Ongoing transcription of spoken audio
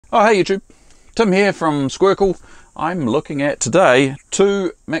Oh, hey YouTube, Tim here from Squircle. I'm looking at today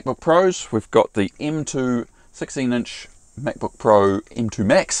two MacBook Pros. We've got the M2 16-inch MacBook Pro M2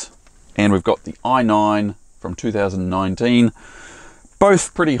 Max, and we've got the i9 from 2019.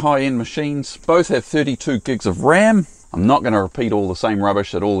 Both pretty high-end machines. Both have 32 gigs of RAM. I'm not going to repeat all the same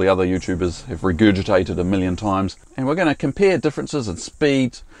rubbish that all the other YouTubers have regurgitated a million times. And we're going to compare differences in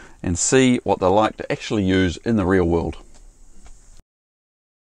speeds and see what they're like to actually use in the real world.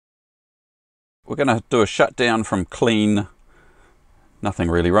 We're going to do a shutdown from clean, nothing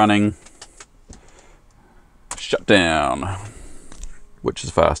really running. Shutdown, which is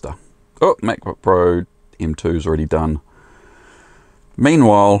faster. Oh, MacBook Pro M2 is already done.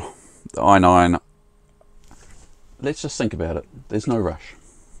 Meanwhile, the i9, let's just think about it. There's no rush.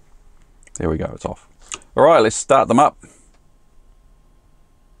 There we go, it's off. All right, let's start them up.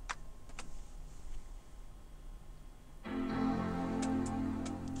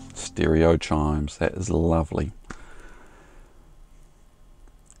 Stereo chimes, that is lovely.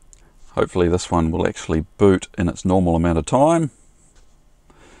 Hopefully this one will actually boot in its normal amount of time.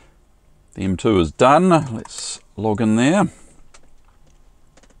 The M2 is done. Let's log in there.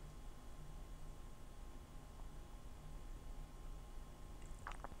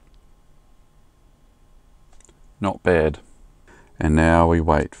 Not bad. And now we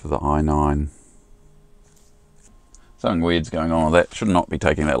wait for the i9. Something weird's going on with that. Should not be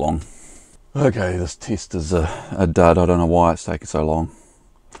taking that long. Okay, this test is a dud. I don't know why it's taking so long.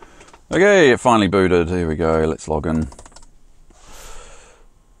 Okay, it finally booted. Here we go. Let's log in.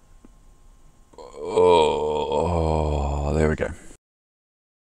 Oh, there we go.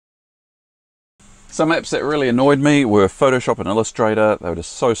 Some apps that really annoyed me were Photoshop and Illustrator. They were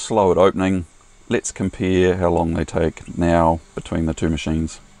just so slow at opening. Let's compare how long they take now between the two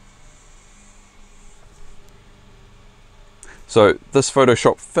machines. So this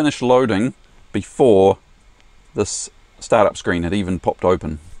Photoshop finished loading before this startup screen had even popped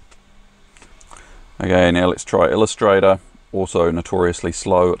open. Okay, now let's try Illustrator, also notoriously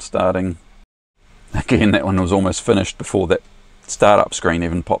slow at starting. Again, that one was almost finished before that startup screen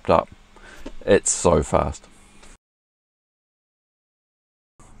even popped up. It's so fast.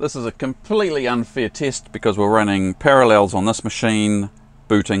 This is a completely unfair test because we're running parallels on this machine,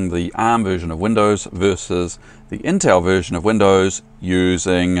 booting the ARM version of Windows versus the Intel version of Windows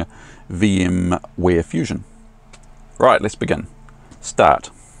using VMware Fusion. Right, let's begin. Start.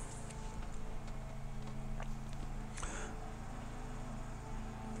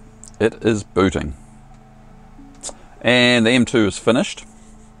 It is booting. And the M2 is finished.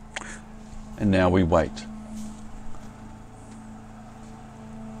 And now we wait.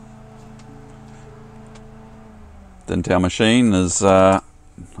 The Intel machine is,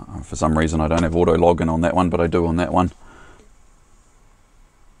 for some reason I don't have auto login on that one, but I do on that one.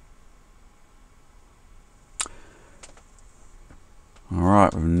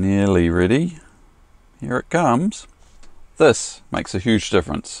 Alright, we're nearly ready. Here it comes. This makes a huge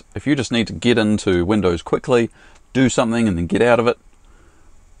difference. If you just need to get into Windows quickly, do something and then get out of it,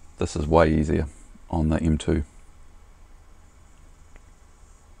 this is way easier on the M2.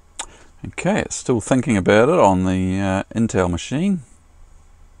 Okay, it's still thinking about it on the Intel machine.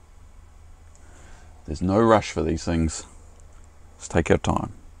 There's no rush for these things. Let's take our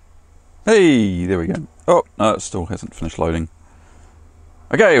time. Hey, there we go. Oh, no, it still hasn't finished loading.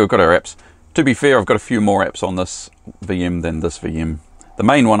 Okay, we've got our apps. To be fair, I've got a few more apps on this VM than this VM. The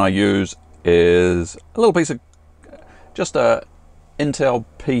main one I use is a little piece of, just a Intel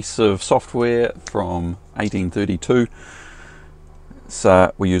piece of software from 1832.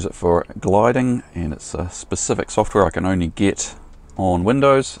 So we use it for gliding, and it's a specific software I can only get on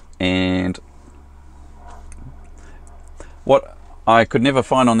Windows. And what I could never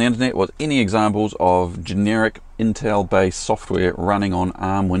find on the internet was any examples of generic Intel based software running on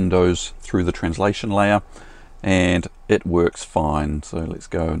ARM Windows through the translation layer, and it works fine. So let's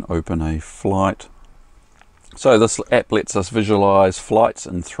go and open a flight. So this app lets us visualize flights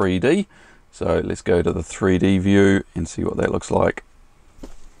in 3D. So let's go to the 3D view and see what that looks like.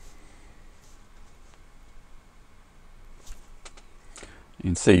 You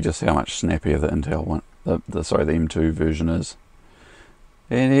can see just how much snappier the Intel one, the M2 version is.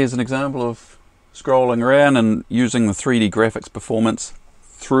 And here's an example of scrolling around and using the 3D graphics performance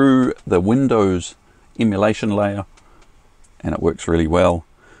through the Windows emulation layer, and it works really well.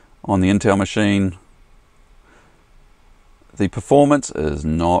 On the Intel machine, the performance is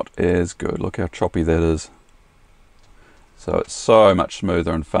not as good. Look how choppy that is. So it's so much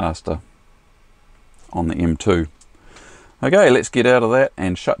smoother and faster on the M2. Okay, let's get out of that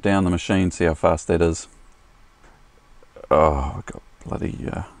and shut down the machine, see how fast that is. Oh, I've got bloody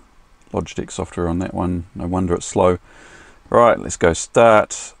Logitech software on that one. No wonder it's slow. Right, let's go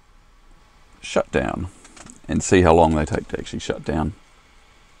start Shutdown and see how long they take to actually shut down.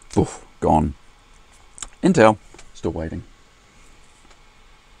 Oof, gone. Intel, still waiting.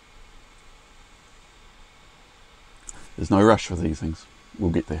 There's no rush for these things.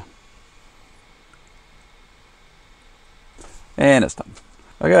 We'll get there. And it's done.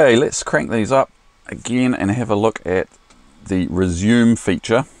 Okay, let's crank these up again and have a look at the resume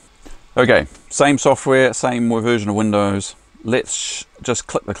feature. Okay, same software, same version of Windows. Let's just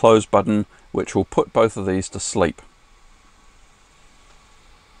click the close button, which will put both of these to sleep.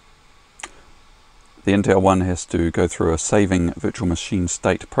 The Intel one has to go through a saving virtual machine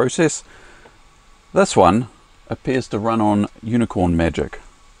state process. This one appears to run on unicorn magic.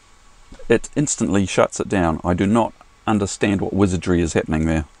 It instantly shuts it down. I do not understand what wizardry is happening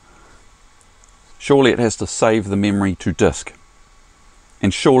there. Surely it has to save the memory to disk,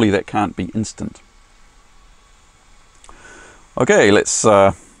 and surely that can't be instant. Okay, let's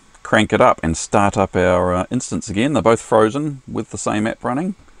crank it up and start up our instance again. They're both frozen with the same app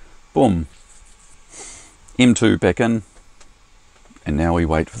running. Boom. M2 back in, and now we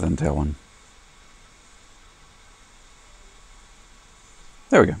wait for the Intel one.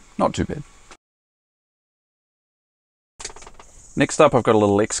 There we go, not too bad. Next up, I've got a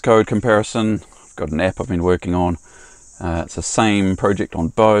little XCode comparison. I've got an app I've been working on. It's the same project on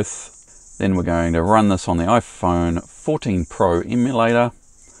both. Then we're going to run this on the iPhone 14 Pro emulator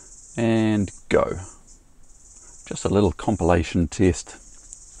and go. Just a little compilation test.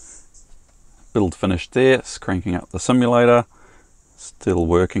 Build finished there. It's cranking up the simulator. Still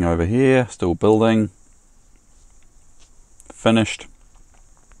working over here, still building. Finished.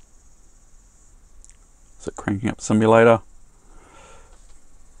 Is it cranking up the simulator?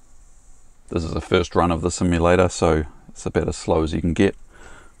 This is the first run of the simulator, so it's about as slow as you can get.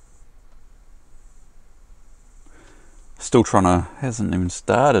 Still trying to, hasn't even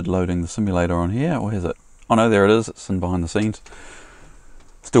started loading the simulator on here, or has it? Oh no, there it is, it's in behind the scenes.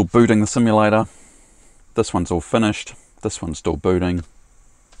 Still booting the simulator. This one's all finished. This one's still booting.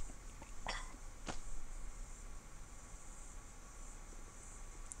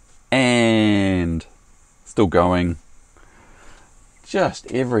 And still going.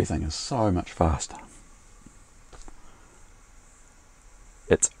 Just everything is so much faster.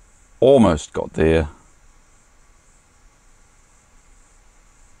 It's almost got there.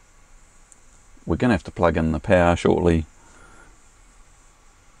 We're going to have to plug in the power shortly.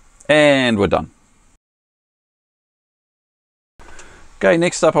 And we're done. Okay,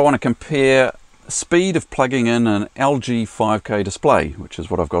 next up I want to compare the speed of plugging in an LG 5K display, which is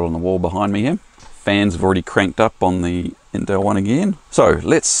what I've got on the wall behind me here. Fans have already cranked up on the Intel one again. So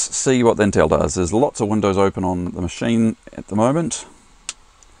let's see what the Intel does. There's lots of windows open on the machine at the moment.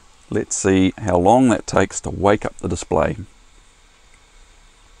 Let's see how long that takes to wake up the display.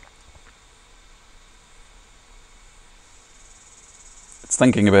 It's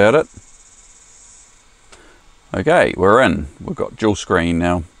thinking about it. Okay, we're in. We've got dual screen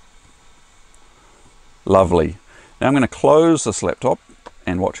now. Lovely. Now I'm going to close this laptop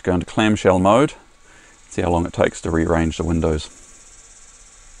and watch it go into clamshell mode. See how long it takes to rearrange the windows.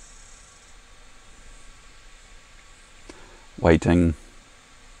 Waiting,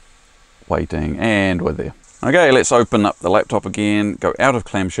 waiting, and we're there. Okay, let's open up the laptop again, go out of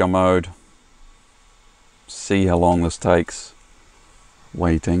clamshell mode, see how long this takes.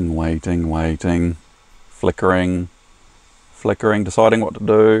 Waiting, waiting, waiting, flickering, flickering, deciding what to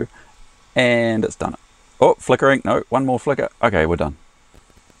do, and it's done it. Oh, flickering, no, one more flicker. Okay, we're done.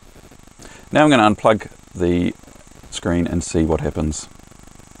 Now I'm going to unplug the screen and see what happens.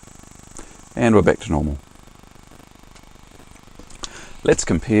 And we're back to normal. Let's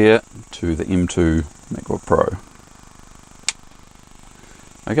compare to the M2 Macbook Pro.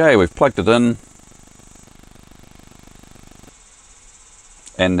 Okay, we've plugged it in.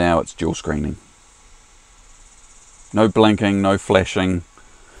 And now it's dual screening. No blinking, no flashing.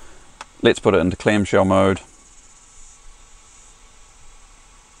 Let's put it into clamshell mode.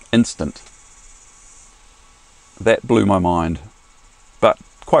 Instant. That blew my mind. But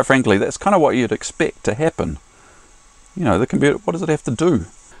quite frankly, that's kind of what you'd expect to happen. You know, the computer, what does it have to do?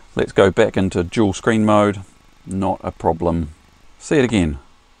 Let's go back into dual screen mode. Not a problem. See it again.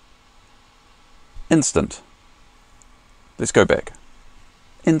 Instant. Let's go back.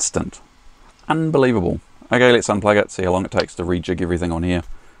 Instant. Unbelievable. Okay, let's unplug it, see how long it takes to rejig everything on here.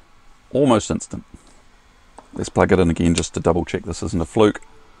 Almost instant. Let's plug it in again just to double check this isn't a fluke.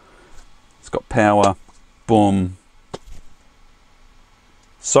 It's got power. Boom.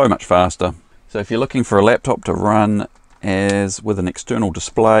 So much faster. So if you're looking for a laptop to run as with an external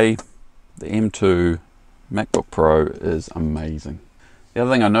display, The M2 MacBook Pro is amazing. The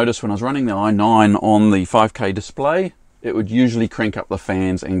other thing I noticed when I was running the i9 on the 5K display, it would usually crank up the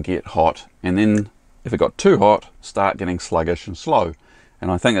fans and get hot, and then if it got too hot, start getting sluggish and slow.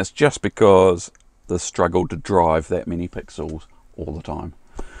 And I think it's just because the struggle to drive that many pixels all the time,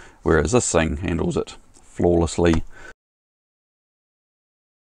 whereas this thing handles it flawlessly.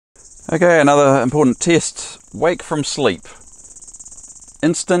 Okay, another important test. Wake from sleep.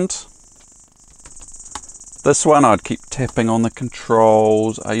 Instant. This one I'd keep tapping on the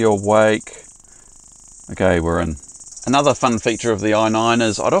controls. Are you awake? Okay, we're in. Another fun feature of the i9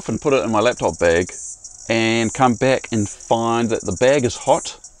 is I'd often put it in my laptop bag and come back and find that the bag is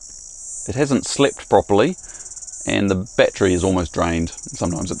hot. It hasn't slept properly and the battery is almost drained.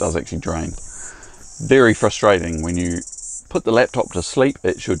 Sometimes it does actually drain. Very frustrating. When you put the laptop to sleep,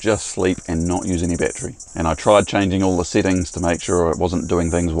 it should just sleep and not use any battery. And I tried changing all the settings to make sure it wasn't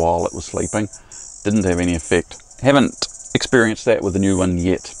doing things while it was sleeping. Didn't have any effect. Haven't experienced that with the new one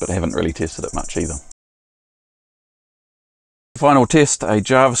yet, but haven't really tested it much either. Final test, a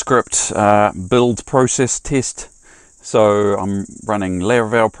JavaScript build process test. So I'm running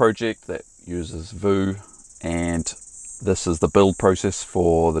Laravel project that uses Vue, and this is the build process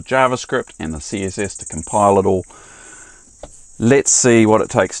for the JavaScript and the CSS to compile it all. Let's see what it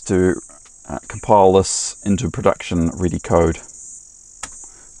takes to compile this into production ready code.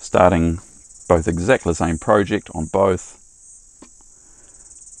 Starting both exactly the same project on both.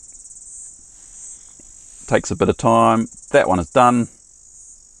 Takes a bit of time. That one is done.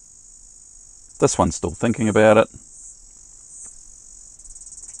 This one's still thinking about it.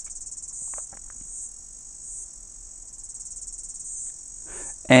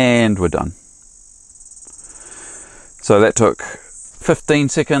 And we're done. So that took 15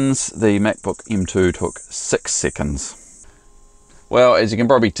 seconds. The MacBook M2 took 6 seconds. Well, as you can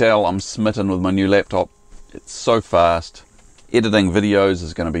probably tell, I'm smitten with my new laptop. It's so fast. Editing videos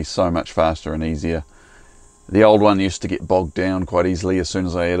is going to be so much faster and easier. The old one used to get bogged down quite easily as soon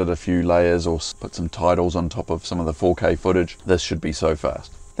as I added a few layers or put some titles on top of some of the 4K footage. This should be so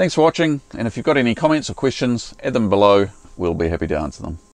fast. Thanks for watching, and if you've got any comments or questions, add them below. We'll be happy to answer them.